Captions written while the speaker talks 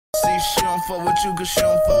See, she don't fuck with you cause she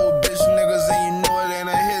don't fuck with bitch niggas, and you know it ain't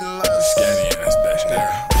a hidden love. Scanny ass bitch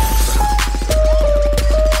there.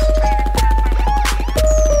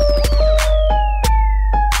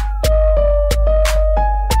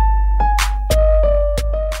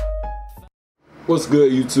 What's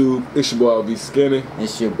good, YouTube? It's your boy LB Skinny.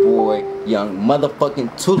 It's your boy, young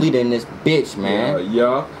motherfucking Tully in this bitch, man.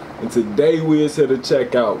 Yeah. And today we is here to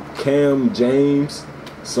check out Cam James.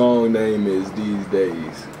 Song name is These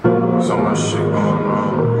Days. So much shit going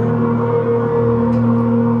on.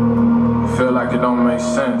 I feel like it don't make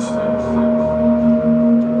sense,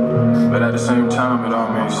 but at the same time it all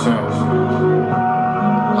makes sense.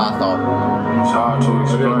 I thought. It's hard to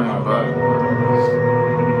explain, but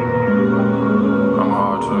I'm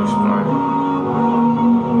hard to explain.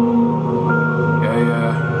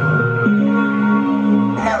 Yeah.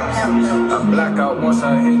 I black out once I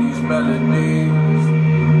hear these melodies.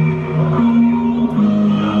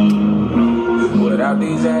 Without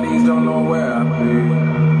these addies, don't know where I be.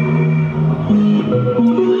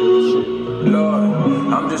 Lord,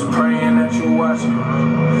 I'm just praying that you watching.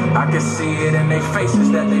 I can see it in their faces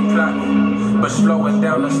that they plotting, but slowing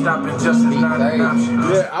down and stopping just is not an option.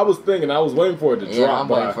 Yeah, I was waiting for it to drop. Yeah, I'm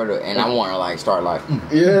waiting for it, and I want to like start like.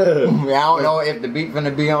 Yeah. I don't know if the beat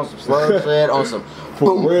finna be on some slow shit, on some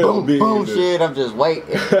boom, boom, boom shit. I'm just waiting.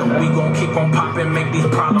 We gon' keep on popping, make these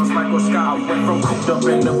problems microscopic. I went from cooped up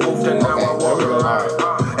in the booth to now I walk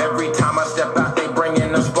around. Every time I step out, they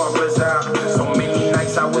bringing the sparklers out. So many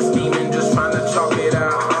nights I was steaming, just trying to chalk it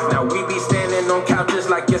out. Now we be standing on couches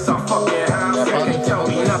like it's our fucking house. They can't tell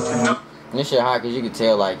me nothing. This shit hot cause you can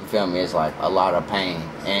tell, like, you feel me, it's like a lot of pain.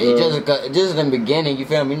 And it just in the beginning, you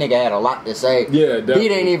feel me, nigga had a lot to say. Yeah, definitely. He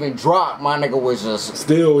didn't even drop, my nigga was just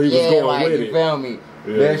still he was going like, with you it. Feel me?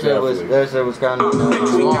 Yeah, that shit was kind of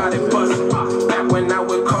We got it busted. Back when I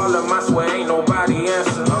would call them, I swear ain't nobody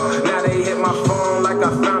answer. Now they hit my phone like I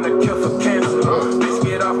found a cure for cancer. Bitch,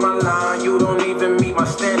 get off my line, you don't even meet my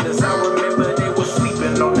standards. I remember they was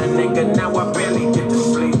sleeping on a nigga, now I barely get to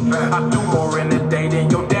sleep. I do more in a day than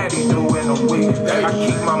your daddy do in a week. I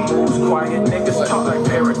keep my moves quiet, niggas talk like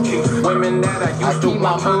parakeets. Women that I used to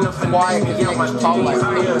want trying to finesse me out my jeans.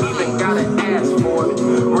 I ain't even gotta ask for it.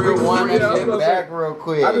 Real one free, that back real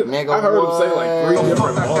quick, nigga. I heard him say like 3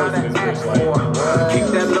 different I gotta ask for it. Keep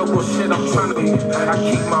that local shit, I'm trying to be. I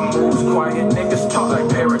keep my moves quiet, niggas talk like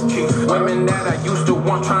parakeets. Women that I used to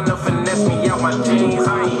want trying to finesse me out my jeans.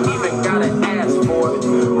 I ain't even gotta ask for it.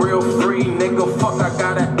 Real free, nigga, fuck I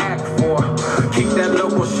gotta act for it. Keep that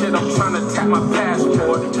local shit, I'm trying to tap my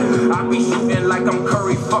passport. I be shooting like I'm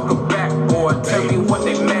Curry, fuck a backboard. Tell me what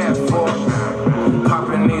they mad for.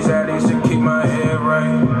 Popping these addies to keep my head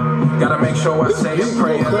right. Gotta make sure I say a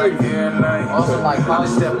prayer like here and night. Also, like,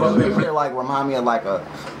 step up and feel like remind me of like a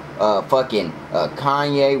fucking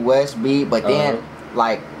Kanye West beat, but then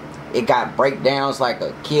like it got breakdowns like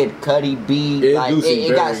a Kid Cudi beat.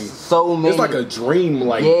 It got so many. It's like a dream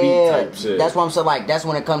beat type shit. That's what I'm saying. Like that's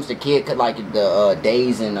when it comes to Kid like the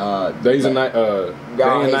Days and Day and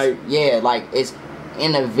Night. Yeah, like it's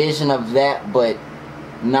in a vision of that, but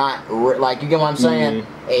not like, you get what I'm saying.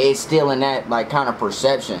 It's still in that like kind of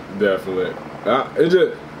perception. Definitely. It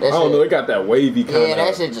just I don't know. It got that wavy kind of. Yeah,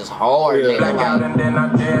 that shit just hard. Yeah. Black out and then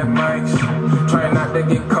I dead mics. Try not to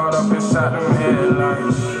get caught up inside them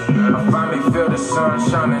headlights. I finally feel the sun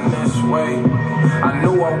shining this way. I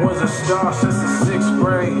knew I was a star since the 6th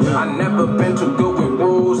grade. I never been too good with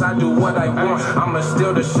rules. I do what I want. I'ma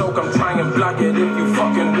steal the show. Come try and block it if you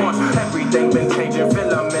fucking want. Everything been changing.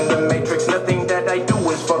 Feel I'm in the matrix. Nothing that I do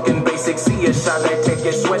is fucking basic. See a shot, I take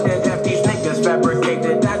it. Sweat that half these niggas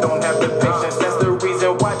fabricated. I don't have the patience. That's the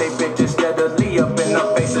reason why they bitches steadily up in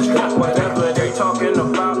our faces. Fuck whatever they talking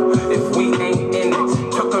about. If we ain't in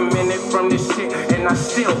it, took a minute from this shit, and I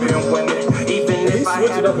still been winning. Even if I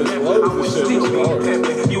had a pimp, I would still be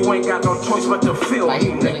pimping. You ain't got no choice but to feel like he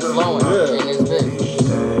really flowing in his bit.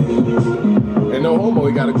 And no homo,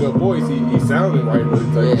 he got a good voice. He sounded right, but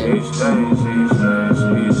he's like, Each day.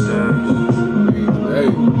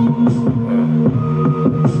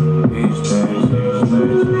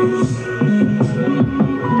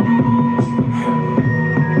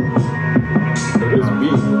 This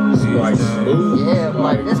beat is like smooth. Yeah,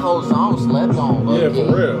 like this whole song slept on. Yeah,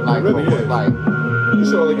 for real. Like, it really is. Like, this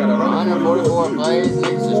shit only got 144 plays.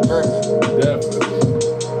 Niggas is tripping. Definitely.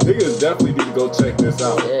 Niggas definitely need to go check this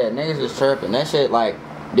out. Yeah, niggas is tripping. That shit, like,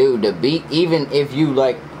 dude, the beat, even if you,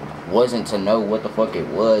 like, wasn't to know what the fuck it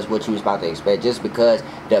was, what you was about to expect, just because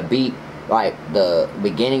the beat, like, the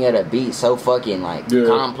beginning of the beat so fucking, like,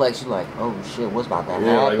 complex, you like, oh shit, what's about to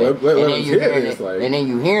happen? Like, and then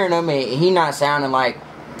you hearing them, and he not sounding like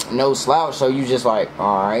no slouch, so you just like,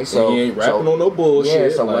 all right, so and he ain't rapping on no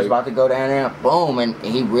bullshit. Yeah, so like, what's about to go down there? Boom, and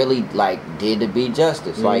he really like did the beat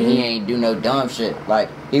justice. Like he ain't do no dumb shit. Like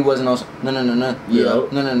he wasn't on no,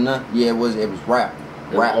 yeah, it was rap.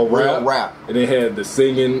 Real rap. And it had the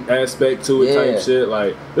singing aspect to it, type shit.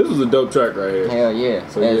 Like, this was a dope track right here. Hell yeah.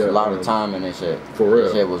 So, there's a lot of time in this shit. For real.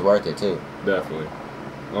 This shit was worth it too. Definitely.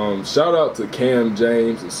 Shout out to Cam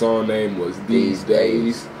James. The song name was These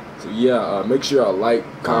Days. So yeah, make sure y'all like,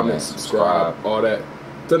 comment, subscribe, all that.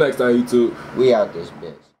 Till next time, YouTube. We out this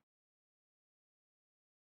bitch.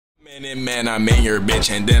 Man, I'm in your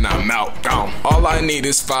bitch and then I'm out, gone. All I need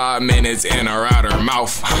is 5 minutes in or out her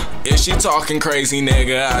mouth. If she talking crazy,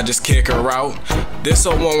 nigga, I just kick her out. This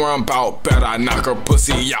a one where I'm bout, bet I knock her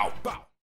pussy out.